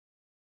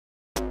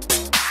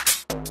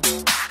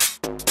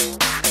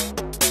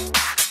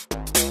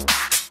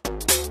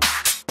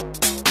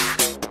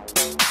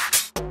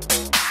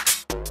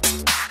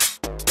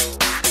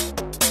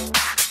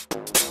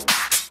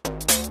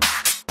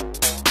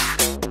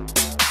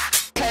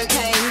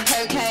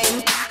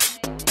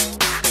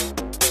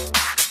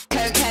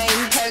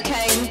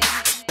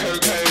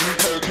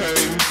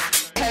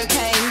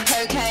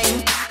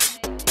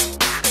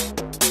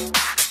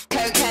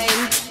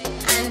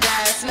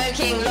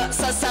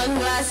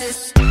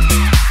sunglasses.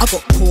 I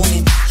got porn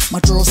in my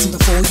drawers from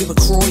before you were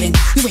crawling.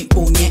 You ain't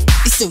born yet,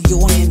 it's still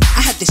yawning.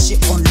 I had this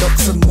shit on lock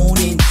from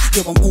morning.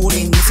 Yo, I'm all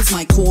in, this is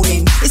my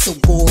calling. It's so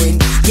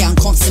boring. Yeah, I'm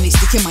constantly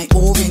sticking my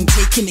oar in,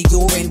 taking the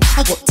urine.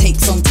 I got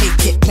takes on tape,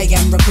 hit play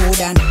and record,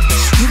 and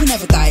you were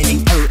never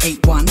dialing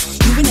 081.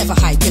 You were never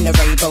hyping the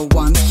rave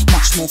 01.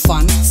 Much more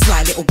fun,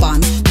 sly little bun.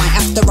 Might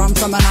have to run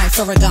from a knife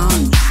or a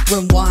gun.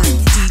 Room 1,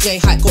 DJ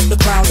hype got the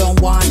crowd on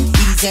one.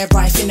 Easy,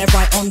 rife in their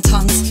right on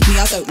tongues. Me,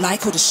 I don't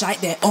like all the shite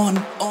they're on.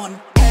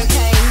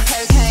 Cocaine,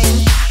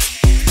 cocaine.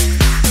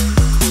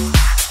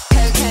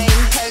 Cocaine,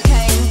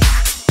 cocaine.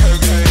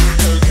 Cocaine,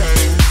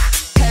 cocaine.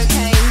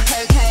 Cocaine,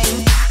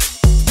 cocaine.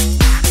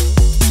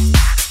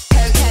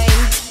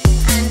 Cocaine.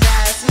 And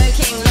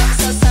smoking lots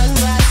of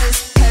sunglasses.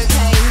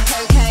 Cocaine,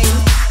 cocaine.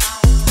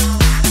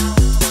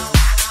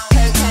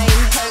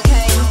 Cocaine,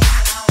 cocaine.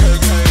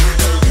 Cocaine,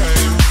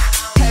 cocaine.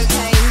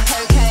 Cocaine,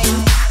 cocaine.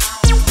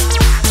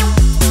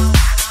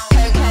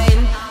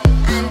 Cocaine.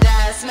 And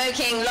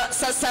smoking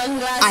lots of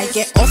sunglasses. I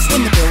get off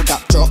when the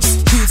build-up drops.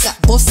 Who's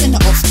that boss in the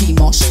off-key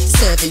mosh?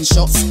 Serving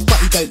shots, but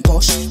he don't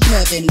bosh.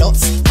 Perving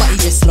lots, but he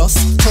just lost.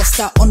 Tossed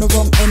out on the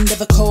wrong end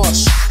of a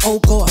cosh. Oh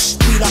gosh,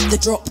 we like the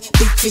drop.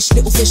 Big fish,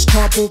 little fish,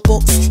 cardboard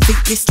box.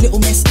 Think this little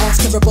mess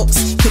after a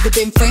box. Could have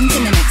been friends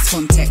in the next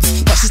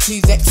context, but she's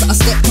too vexed that I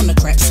stepped on the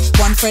creps.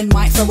 One friend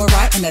might throw a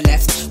right and a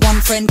left. One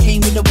friend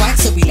came with a white,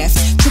 so we left.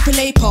 Triple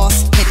A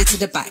pass, headed to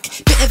the back.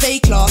 Bit of A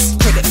class,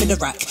 credit for the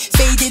rack.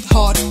 Faded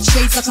hard,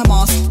 shades like a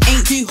mask.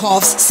 Ain't do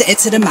halves, set it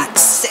to the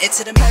max. Set it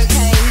to the max.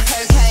 Cocaine,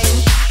 cocaine.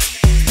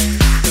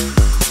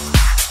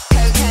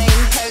 Cocaine,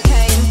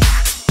 cocaine.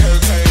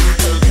 Cocaine,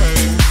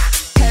 cocaine.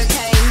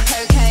 Cocaine,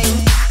 cocaine.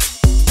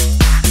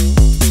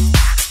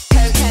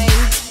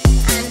 Cocaine.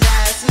 And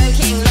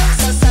smoking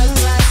lots of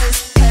sunglasses.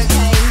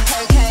 Cocaine,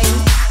 cocaine.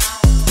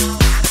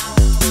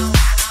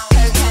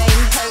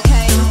 Cocaine,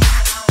 cocaine.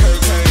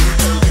 Cocaine,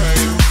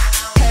 cocaine.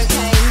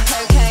 Cocaine,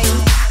 cocaine.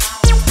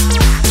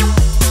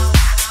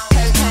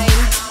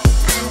 Cocaine.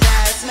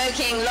 And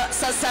smoking lots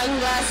of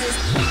sunglasses.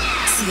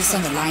 See us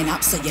on the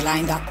lineup, so you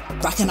lined up.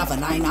 Rack another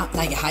line up,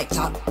 now you're hyped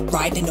up.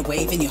 Riding the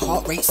wave and your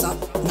heart rates up.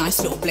 Nice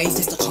little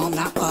blazes to calm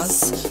that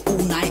buzz.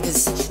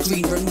 All-nighters,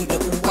 green room with the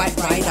all-white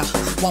rider.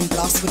 One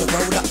blast with a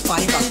rolled-up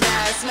fiber.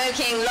 And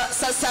smoking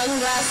lots of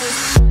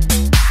sunglasses.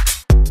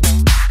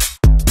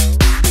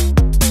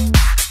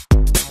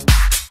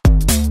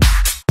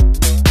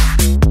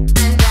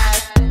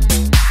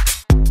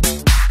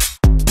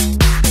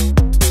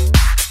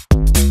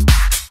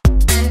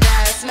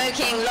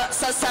 Smoking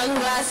lots of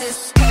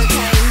sunglasses.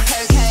 Cocaine,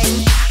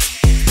 cocaine.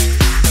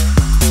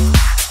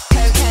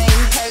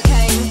 Cocaine,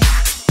 cocaine.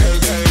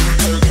 Cocaine,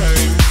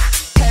 cocaine.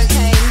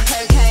 Cocaine,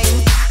 cocaine.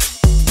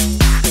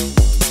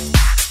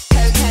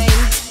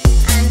 Cocaine.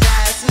 And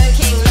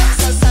smoking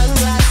lots of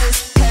sunglasses.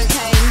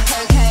 Cocaine,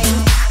 cocaine.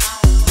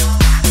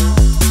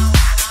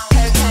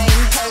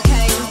 Cocaine,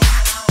 cocaine.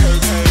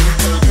 Cocaine,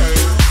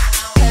 cocaine.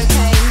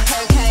 Cocaine,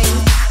 cocaine.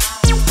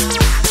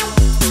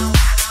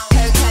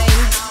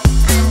 Cocaine.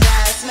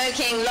 And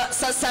smoking lots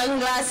of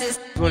sunglasses.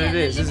 What it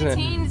is, isn't it?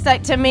 Teens,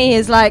 like, to me,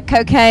 is like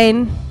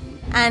cocaine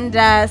and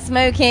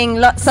smoking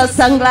lots of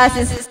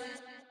sunglasses.